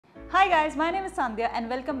Hi guys, my name is Sandhya and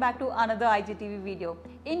welcome back to another IGTV video.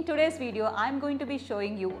 In today's video, I am going to be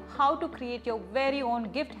showing you how to create your very own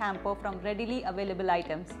gift hamper from readily available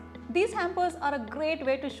items. These hampers are a great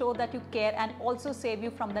way to show that you care and also save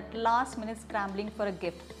you from that last minute scrambling for a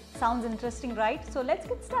gift. Sounds interesting, right? So let's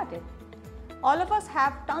get started. All of us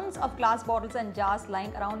have tons of glass bottles and jars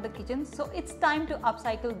lying around the kitchen, so it's time to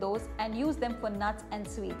upcycle those and use them for nuts and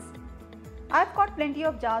sweets. I've got plenty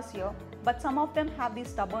of jars here, but some of them have these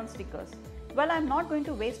stubborn stickers. Well, I'm not going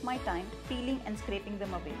to waste my time peeling and scraping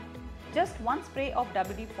them away. Just one spray of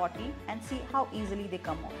WD-40 and see how easily they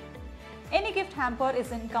come off. Any gift hamper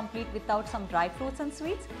is incomplete without some dry fruits and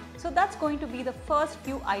sweets, so that's going to be the first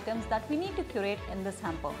few items that we need to curate in this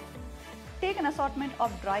hamper. Take an assortment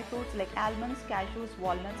of dry fruits like almonds, cashews,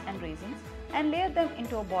 walnuts and raisins and layer them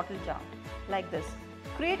into a bottle jar, like this.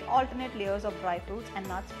 Create alternate layers of dry fruits and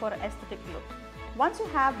nuts for an aesthetic look. Once you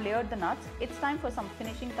have layered the nuts, it's time for some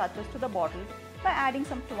finishing touches to the bottle by adding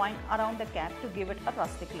some twine around the cap to give it a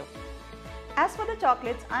rustic look. As for the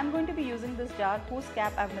chocolates, I'm going to be using this jar whose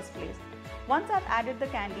cap I've misplaced. Once I've added the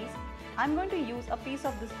candies, I'm going to use a piece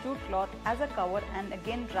of this jute cloth as a cover and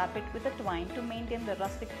again wrap it with a twine to maintain the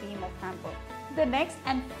rustic theme of hamper. The next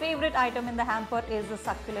and favorite item in the hamper is the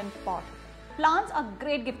succulent pot. Plants are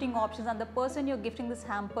great gifting options and the person you're gifting this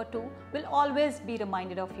hamper to will always be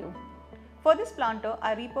reminded of you. For this planter,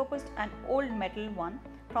 I repurposed an old metal one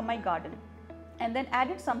from my garden and then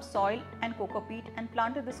added some soil and cocoa peat and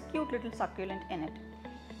planted this cute little succulent in it.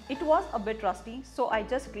 It was a bit rusty, so I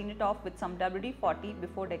just cleaned it off with some WD-40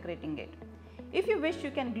 before decorating it. If you wish, you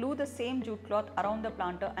can glue the same jute cloth around the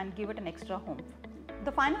planter and give it an extra home.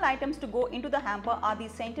 The final items to go into the hamper are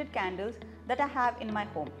these scented candles that I have in my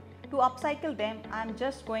home. To upcycle them, I am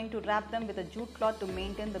just going to wrap them with a jute cloth to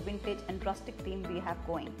maintain the vintage and rustic theme we have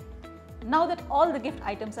going. Now that all the gift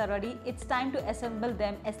items are ready, it's time to assemble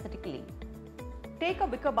them aesthetically. Take a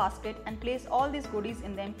wicker basket and place all these goodies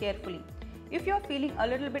in them carefully. If you're feeling a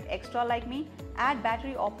little bit extra like me, add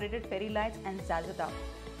battery operated fairy lights and zazz it up.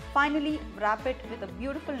 Finally, wrap it with a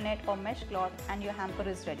beautiful net or mesh cloth and your hamper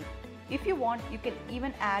is ready. If you want, you can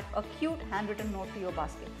even add a cute handwritten note to your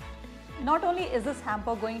basket. Not only is this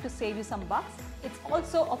hamper going to save you some bucks, it's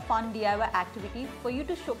also a fun DIY activity for you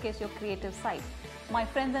to showcase your creative side. My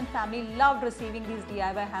friends and family loved receiving these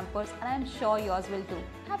DIY hampers and I'm sure yours will too.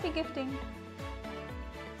 Happy gifting!